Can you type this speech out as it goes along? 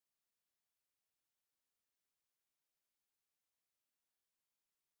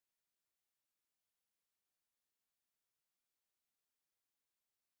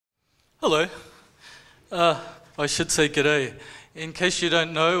Hello. I should say g'day. In case you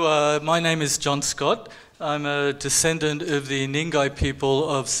don't know, my name is John Scott. I'm a descendant of the Ningay people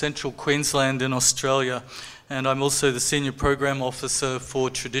of Central Queensland in Australia, and I'm also the Senior Program Officer for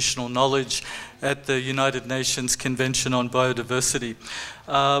Traditional Knowledge at the United Nations Convention on Biodiversity.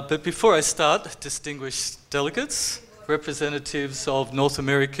 But before I start, distinguished delegates, representatives of North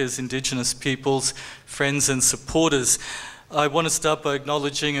America's Indigenous peoples, friends and supporters, I want to start by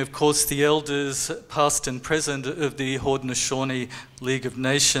acknowledging, of course, the elders, past and present, of the Haudenosaunee League of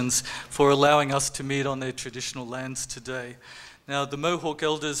Nations for allowing us to meet on their traditional lands today. Now, the Mohawk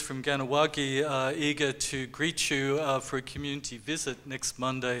elders from Ganawagi are eager to greet you for a community visit next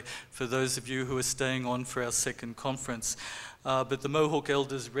Monday for those of you who are staying on for our second conference. But the Mohawk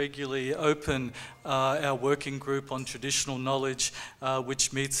elders regularly open our working group on traditional knowledge,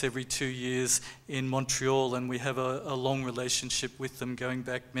 which meets every 2 years in Montreal, and we have a long relationship with them going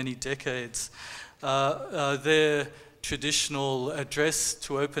back many decades. Their traditional address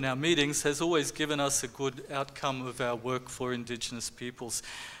to open our meetings has always given us a good outcome of our work for Indigenous peoples.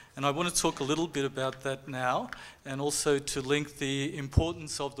 And I want to talk a little bit about that now, and also to link the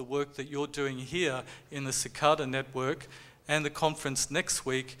importance of the work that you're doing here in the CICADA network and the conference next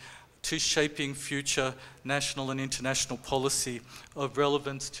week to shaping future national and international policy of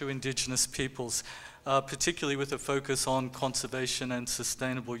relevance to Indigenous peoples, particularly with a focus on conservation and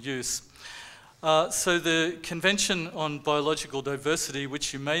sustainable use. So the Convention on Biological Diversity,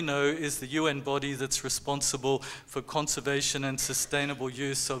 which you may know, is the UN body that's responsible for conservation and sustainable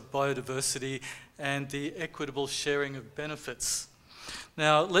use of biodiversity and the equitable sharing of benefits.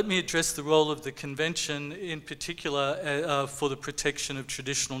 Now, let me address the role of the Convention in particular for the protection of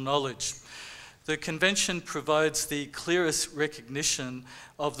traditional knowledge. The Convention provides the clearest recognition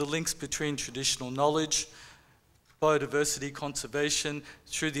of the links between traditional knowledge, biodiversity conservation,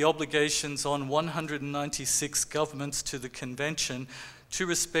 through the obligations on 196 governments to the Convention to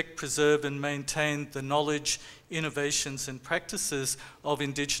respect, preserve and maintain the knowledge, innovations and practices of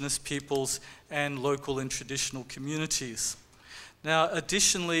Indigenous peoples and local and traditional communities. Now,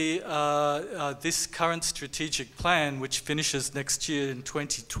 additionally, this current strategic plan, which finishes next year in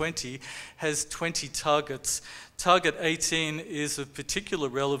 2020, has 20 targets. Target 18 is of particular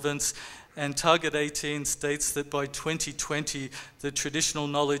relevance, and Target 18 states that by 2020, the traditional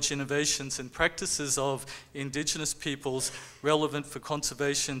knowledge, innovations and practices of Indigenous peoples relevant for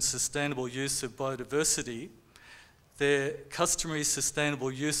conservation, sustainable use of biodiversity, their customary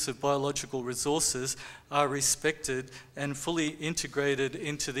sustainable use of biological resources are respected and fully integrated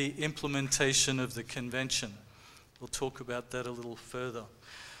into the implementation of the Convention. We'll talk about that a little further.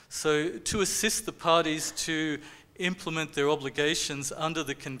 So to assist the parties to implement their obligations under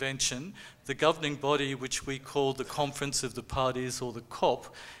the Convention, the governing body, which we call the Conference of the Parties, or the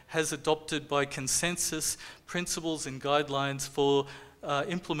COP, has adopted by consensus principles and guidelines for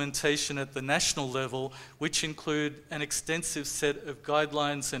implementation at the national level, which include an extensive set of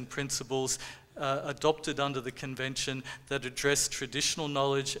guidelines and principles adopted under the Convention that address traditional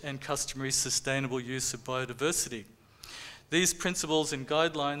knowledge and customary sustainable use of biodiversity. These principles and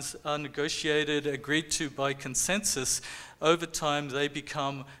guidelines are negotiated, agreed to by consensus. Over time, they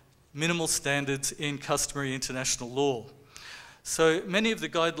become minimal standards in customary international law. So many of the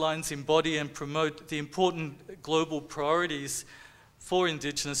guidelines embody and promote the important global priorities for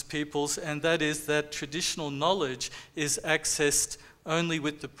Indigenous peoples, and that is that traditional knowledge is accessed only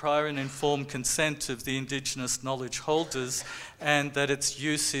with the prior and informed consent of the Indigenous knowledge holders, and that its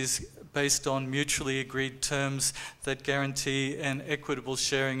use is based on mutually agreed terms that guarantee an equitable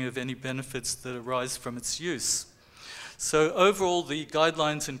sharing of any benefits that arise from its use. So overall, the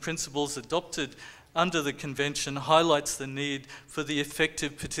guidelines and principles adopted under the Convention highlights the need for the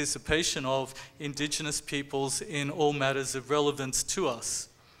effective participation of Indigenous peoples in all matters of relevance to us.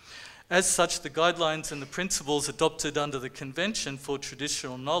 As such, the guidelines and the principles adopted under the Convention for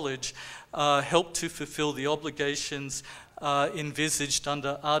traditional knowledge help to fulfill the obligations envisaged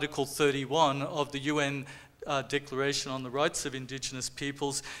under Article 31 of the UN Declaration on the Rights of Indigenous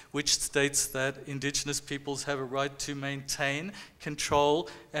Peoples, which states that Indigenous peoples have a right to maintain, control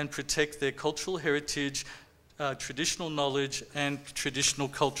and protect their cultural heritage, traditional knowledge and traditional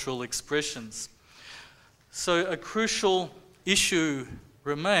cultural expressions. So a crucial issue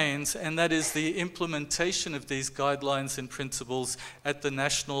remains, and that is the implementation of these guidelines and principles at the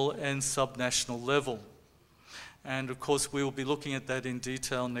national and subnational level. And of course, we will be looking at that in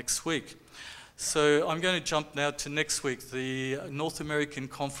detail next week. So I'm going to jump now to next week, the North American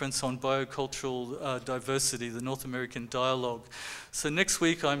Conference on Biocultural Diversity, the North American Dialogue. So next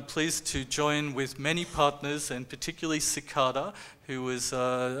week I'm pleased to join with many partners, and particularly CICADA, who was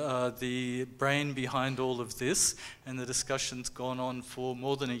the brain behind all of this, and the discussion's gone on for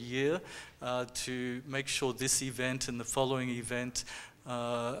more than a year to make sure this event and the following event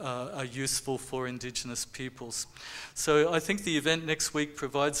are useful for Indigenous peoples. So I think the event next week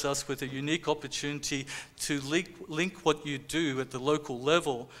provides us with a unique opportunity to link what you do at the local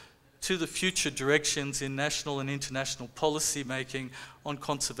level to the future directions in national and international policy making on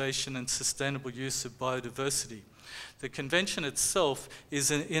conservation and sustainable use of biodiversity. The convention itself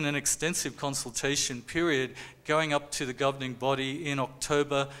is in an extensive consultation period going up to the governing body in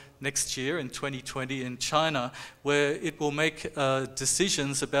October next year in 2020 in China, where it will make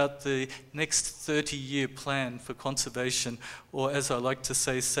decisions about the next 30-year plan for conservation, or as I like to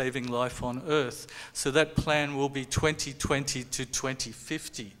say, saving life on Earth. So that plan will be 2020 to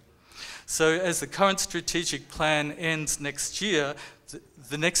 2050. So as the current strategic plan ends next year,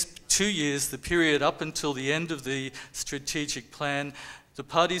 the next 2 years, the period up until the end of the strategic plan, the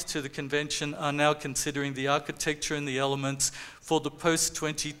parties to the convention are now considering the architecture and the elements for the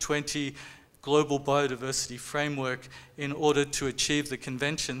post-2020 global biodiversity framework in order to achieve the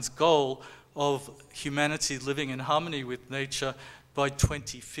convention's goal of humanity living in harmony with nature by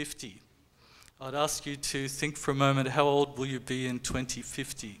 2050. I'd ask you to think for a moment, how old will you be in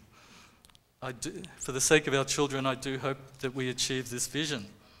 2050? For the sake of our children, I do hope that we achieve this vision.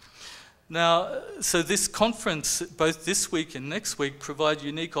 Now, so this conference, both this week and next week, provide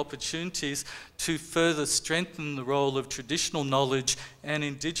unique opportunities to further strengthen the role of traditional knowledge and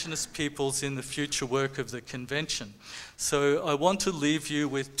Indigenous peoples in the future work of the convention. So I want to leave you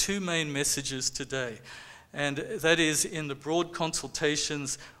with two main messages today, and that is in the broad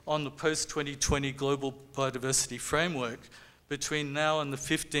consultations on the post-2020 Global Biodiversity Framework. Between now and the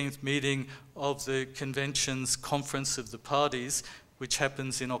 15th meeting of the Convention's Conference of the Parties, which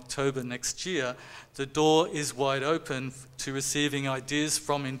happens in October next year, the door is wide open to receiving ideas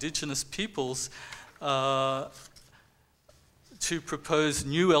from Indigenous peoples to propose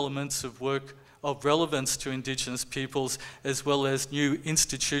new elements of work of relevance to Indigenous peoples, as well as new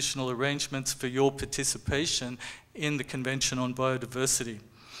institutional arrangements for your participation in the Convention on Biodiversity.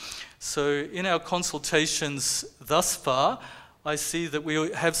 So in our consultations thus far, I see that we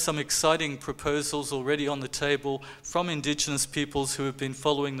have some exciting proposals already on the table from Indigenous peoples who have been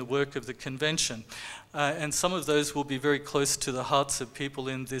following the work of the convention. And some of those will be very close to the hearts of people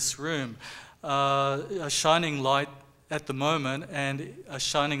in this room. A shining light at the moment and a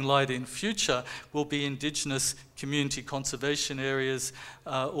shining light in future will be Indigenous community conservation areas,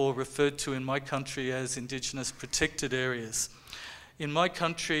 or referred to in my country as Indigenous protected areas. In my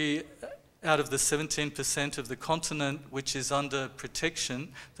country, out of the 17% of the continent which is under protection,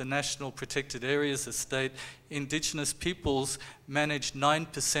 the National Protected Areas Estate, Indigenous peoples manage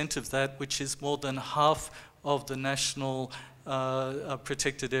 9% of that, which is more than half of the National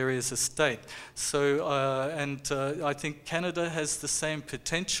Protected Areas Estate. So, I think Canada has the same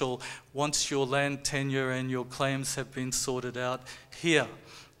potential once your land tenure and your claims have been sorted out here,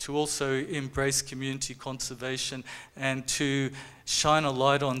 to also embrace community conservation and to shine a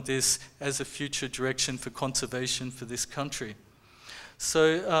light on this as a future direction for conservation for this country. So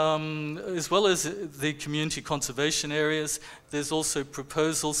as well as the community conservation areas, there's also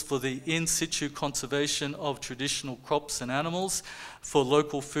proposals for the in-situ conservation of traditional crops and animals, for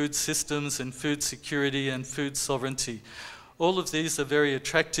local food systems and food security and food sovereignty. All of these are very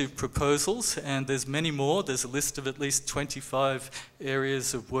attractive proposals, and there's many more. There's a list of at least 25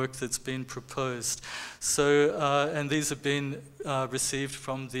 areas of work that's been proposed. So, and these have been received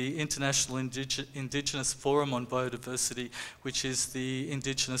from the International Indigenous Forum on Biodiversity, which is the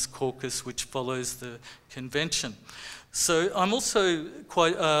Indigenous caucus which follows the convention. So I'm also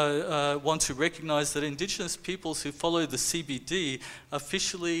quite want to recognise that Indigenous peoples who follow the CBD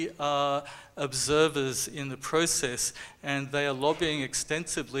officially are observers in the process, and they are lobbying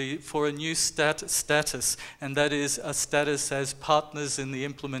extensively for a new status, and that is a status as partners in the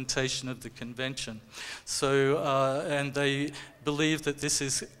implementation of the convention. So, and they believe that this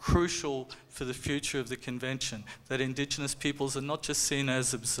is crucial for the future of the convention, that Indigenous peoples are not just seen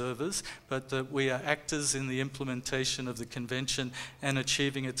as observers, but that we are actors in the implementation of the convention and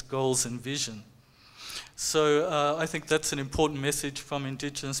achieving its goals and vision. So I think that's an important message from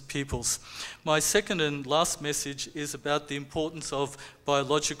Indigenous peoples. My second and last message is about the importance of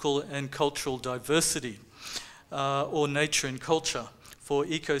biological and cultural diversity, or nature and culture, for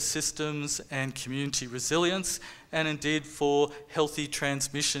ecosystems and community resilience, and indeed for healthy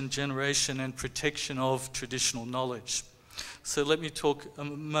transmission, generation and protection of traditional knowledge. So let me talk a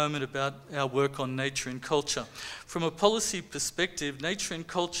moment about our work on nature and culture. From a policy perspective, nature and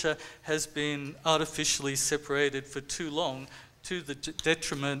culture has been artificially separated for too long to the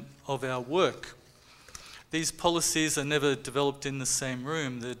detriment of our work. These policies are never developed in the same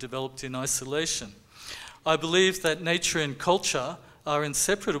room, they're developed in isolation. I believe that nature and culture are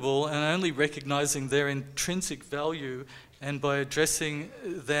inseparable, and only recognizing their intrinsic value and by addressing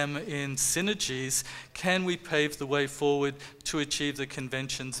them in synergies can we pave the way forward to achieve the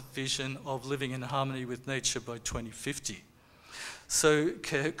Convention's vision of living in harmony with nature by 2050. So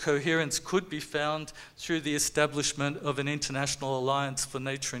coherence could be found through the establishment of an international alliance for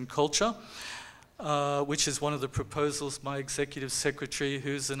nature and culture, which is one of the proposals my Executive Secretary,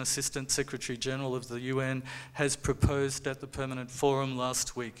 who's an Assistant Secretary General of the UN, has proposed at the Permanent Forum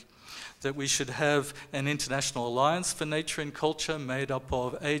last week. That we should have an international alliance for nature and culture made up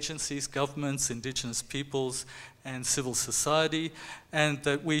of agencies, governments, Indigenous peoples, and civil society, and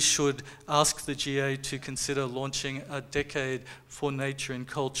that we should ask the GA to consider launching a decade for nature and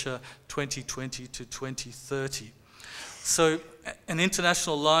culture 2020 to 2030. So an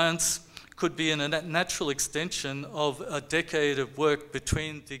international alliance could be a natural extension of a decade of work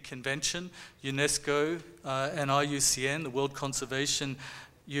between the Convention, UNESCO, and IUCN, the World Conservation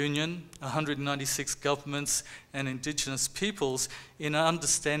Union, 196 governments and Indigenous peoples, in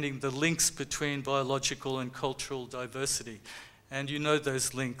understanding the links between biological and cultural diversity. And you know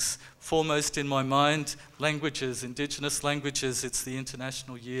those links. Foremost in my mind, languages, Indigenous languages. It's the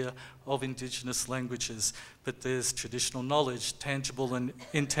International Year of Indigenous Languages. But there's traditional knowledge, tangible and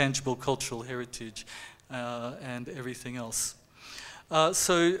intangible cultural heritage, and everything else.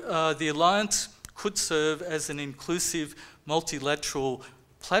 So the Alliance could serve as an inclusive, multilateral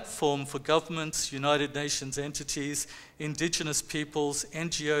platform for governments, United Nations entities, Indigenous peoples,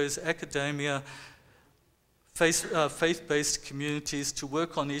 NGOs, academia, faith-based communities to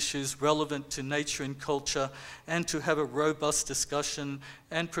work on issues relevant to nature and culture, and to have a robust discussion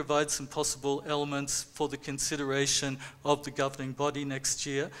and provide some possible elements for the consideration of the governing body next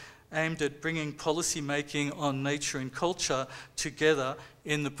year, aimed at bringing policy making on nature and culture together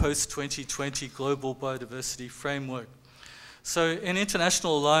in the post-2020 global biodiversity framework. So an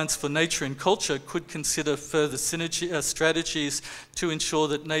international alliance for nature and culture could consider further synergy, strategies to ensure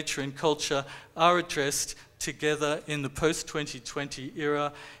that nature and culture are addressed together in the post-2020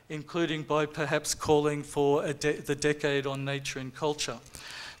 era, including by perhaps calling for the decade on nature and culture.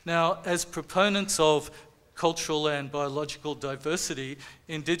 Now, as proponents of cultural and biological diversity,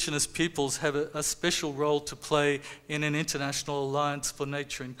 Indigenous peoples have a special role to play in an international alliance for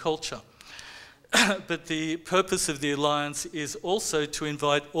nature and culture. But the purpose of the alliance is also to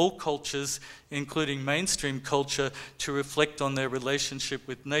invite all cultures, including mainstream culture, to reflect on their relationship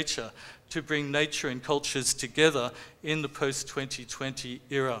with nature, to bring nature and cultures together in the post-2020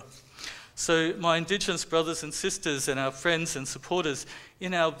 era. So my Indigenous brothers and sisters and our friends and supporters,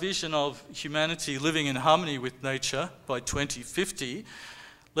 in our vision of humanity living in harmony with nature by 2050,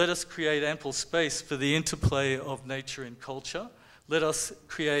 let us create ample space for the interplay of nature and culture. Let us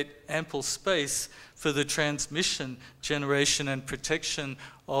create ample space for the transmission, generation and protection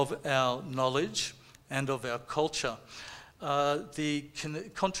of our knowledge and of our culture. The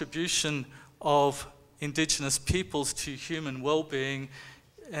contribution of Indigenous peoples to human well-being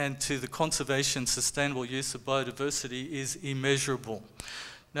and to the conservation, sustainable use of biodiversity is immeasurable.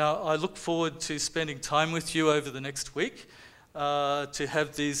 Now, I look forward to spending time with you over the next week to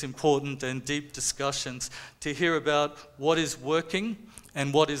have these important and deep discussions, to hear about what is working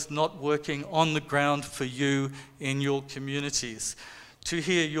and what is not working on the ground for you in your communities, to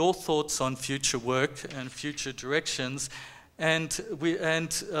hear your thoughts on future work and future directions, and to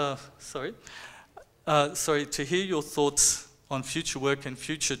hear your thoughts on future work and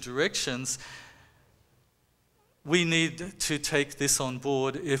future directions. We need to take this on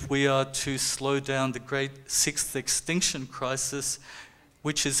board if we are to slow down the great sixth extinction crisis,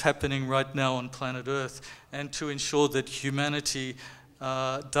 which is happening right now on planet Earth, and to ensure that humanity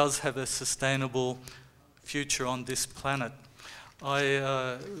does have a sustainable future on this planet.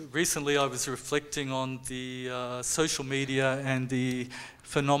 Recently I was reflecting on the social media and the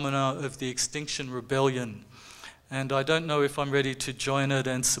phenomena of the Extinction Rebellion. And I don't know if I'm ready to join it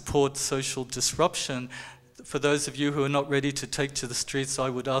and support social disruption. For those of you who are not ready to take to the streets, I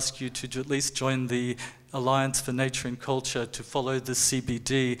would ask you to at least join the Alliance for Nature and Culture, to follow the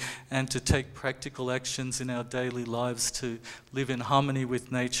CBD and to take practical actions in our daily lives to live in harmony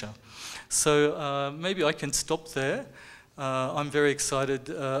with nature. So maybe I can stop there. I'm very excited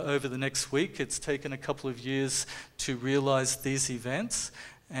over the next week. It's taken a couple of years to realise these events,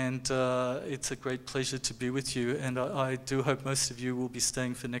 and it's a great pleasure to be with you, and I do hope most of you will be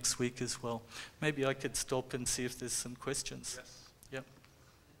staying for next week as well. Maybe I could stop and see if there's some questions. Yes. Yep.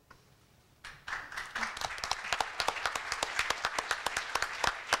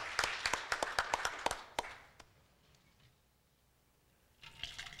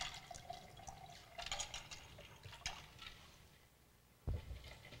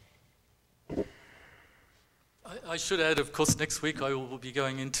 I should add, of course, next week I will be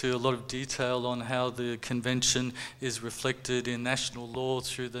going into a lot of detail on how the convention is reflected in national law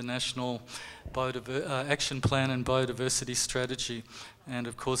through the National Action Plan and Biodiversity Strategy, and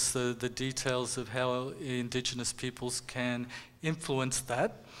of course the details of how Indigenous peoples can influence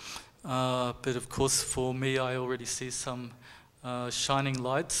that. But of course for me, I already see some shining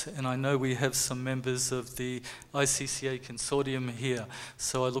lights, and I know we have some members of the ICCA Consortium here,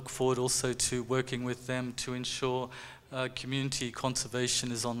 so I look forward also to working with them to ensure community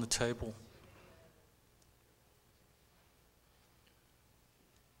conservation is on the table.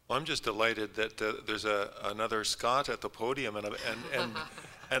 Well, I'm just delighted that there's another Scot at the podium, and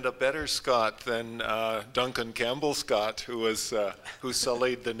a better Scot than Duncan Campbell Scott, who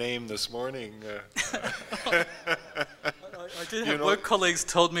sullied the name this morning. I did have work colleagues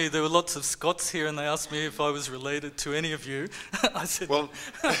told me there were lots of Scots here, and they asked me if I was related to any of you. I said, well,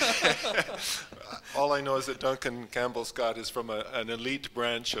 all I know is that Duncan Campbell Scott is from an elite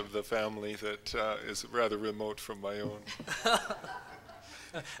branch of the family that is rather remote from my own.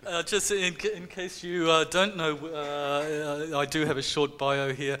 Just in case you don't know, I do have a short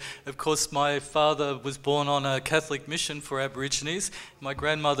bio here. Of course, my father was born on a Catholic mission for Aborigines. My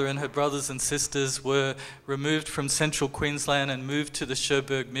grandmother and her brothers and sisters were removed from central Queensland and moved to the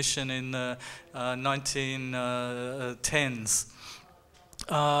Cherbourg mission in the 1910s.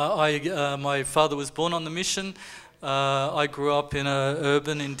 My father was born on the mission. I grew up in an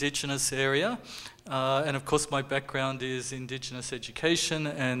urban Indigenous area. And of course my background is Indigenous education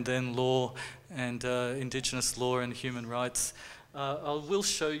and then law and Indigenous law and human rights. I will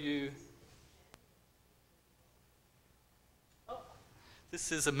show you.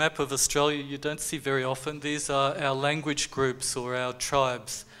 This is a map of Australia you don't see very often. These are our language groups or our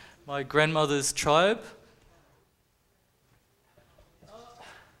tribes. My grandmother's tribe.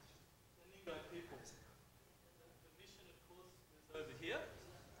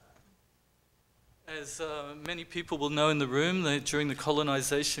 As many people will know in the room, during the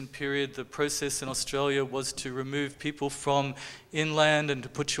colonisation period, the process in Australia was to remove people from inland and to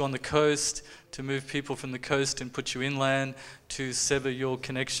put you on the coast, to move people from the coast and put you inland, to sever your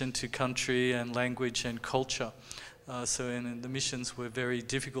connection to country and language and culture. So the missions were very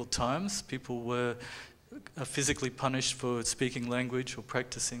difficult times. People were physically punished for speaking language or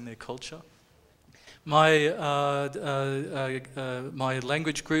practicing their culture. My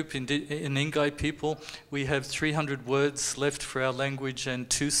language group in Ingai people, we have 300 words left for our language and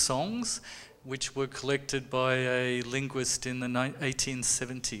 2 songs, which were collected by a linguist in the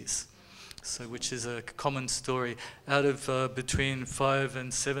 1870s. So, which is a common story. Out of between 500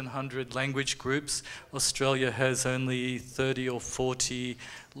 and 700 language groups, Australia has only 30 or 40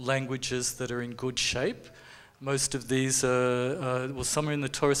 languages that are in good shape. Most of these are, well, some are in the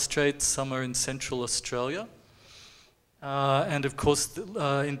Torres Strait, some are in Central Australia. And of course,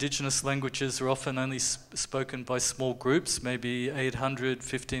 Indigenous languages are often only spoken by small groups, maybe 800,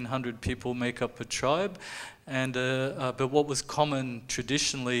 1,500 people make up a tribe. And, but what was common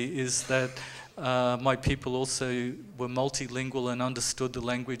traditionally is that my people also were multilingual and understood the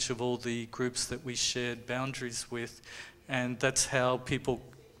language of all the groups that we shared boundaries with. And that's how people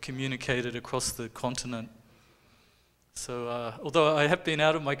communicated across the continent. So, although I have been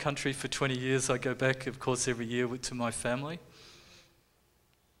out of my country for 20 years, I go back, of course, every year to my family.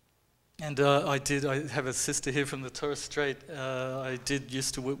 And I have a sister here from the Torres Strait. I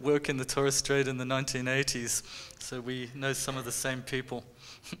used to work in the Torres Strait in the 1980s, so we know some of the same people.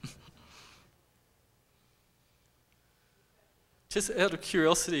 Just out of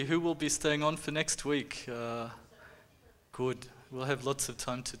curiosity, who will be staying on for next week? Good. We'll have lots of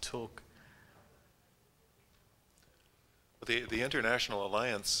time to talk. The International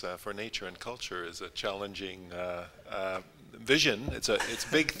Alliance for Nature and Culture is a challenging vision. It's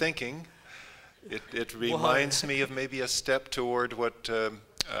big thinking. It reminds me of maybe a step toward what the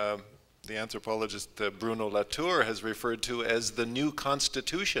anthropologist Bruno Latour has referred to as the new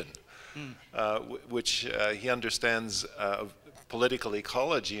constitution, which he understands political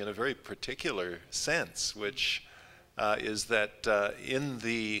ecology in a very particular sense, which is that in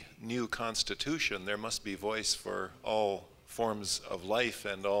the new constitution there must be voice for all forms of life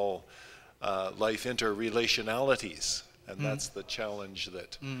and all life interrelationalities. And that's the challenge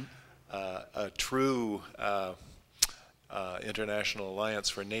that a true international alliance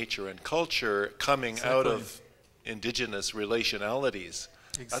for nature and culture coming out of indigenous relationalities.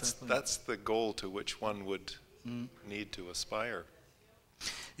 Exactly. That's the goal to which one would need to aspire.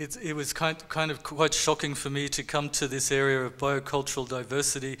 It was kind of quite shocking for me to come to this area of biocultural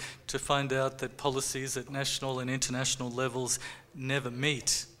diversity to find out that policies at national and international levels never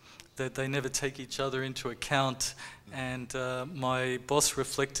meet, that they never take each other into account. And my boss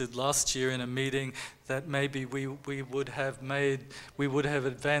reflected last year in a meeting that maybe we would have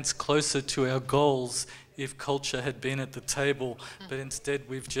advanced closer to our goals if culture had been at the table, but instead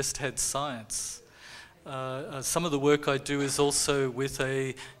we've just had science. Some of the work I do is also with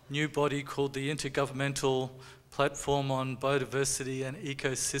a new body called the Intergovernmental Platform on Biodiversity and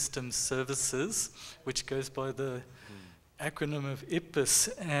Ecosystem Services, which goes by the acronym of IPPES.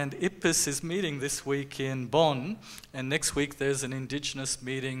 And IPPES is meeting this week in Bonn, and next week there's an Indigenous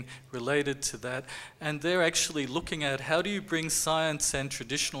meeting related to that. And they're actually looking at how do you bring science and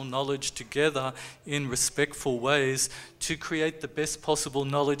traditional knowledge together in respectful ways to create the best possible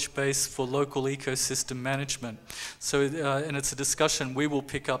knowledge base for local ecosystem management. So, and it's a discussion we will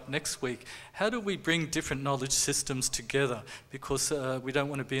pick up next week. How do we bring different knowledge systems together? Because we don't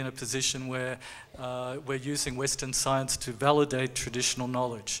want to be in a position where we're using Western science to validate traditional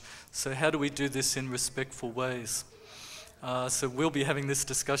knowledge. So how do we do this in respectful ways? So we'll be having this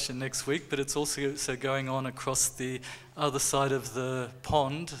discussion next week, but it's also going on across the other side of the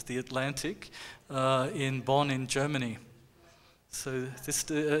pond, the Atlantic, in Bonn in Germany. So this,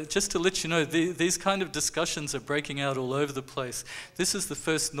 just to let you know, these kind of discussions are breaking out all over the place. This is the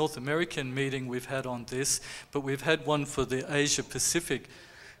first North American meeting we've had on this, but we've had one for the Asia Pacific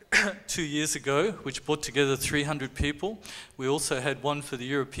 2 years ago, which brought together 300 people. We also had one for the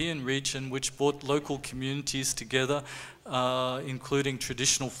European region, which brought local communities together, including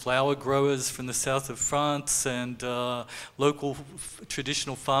traditional flower growers from the south of France and local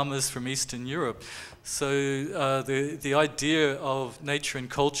traditional farmers from Eastern Europe. So the idea of nature and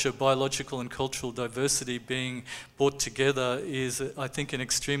culture, biological and cultural diversity being brought together is, I think, an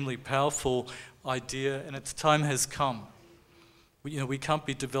extremely powerful idea, and its time has come. We can't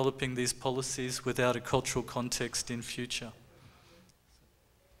be developing these policies without a cultural context in future.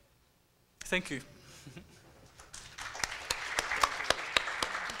 Thank you.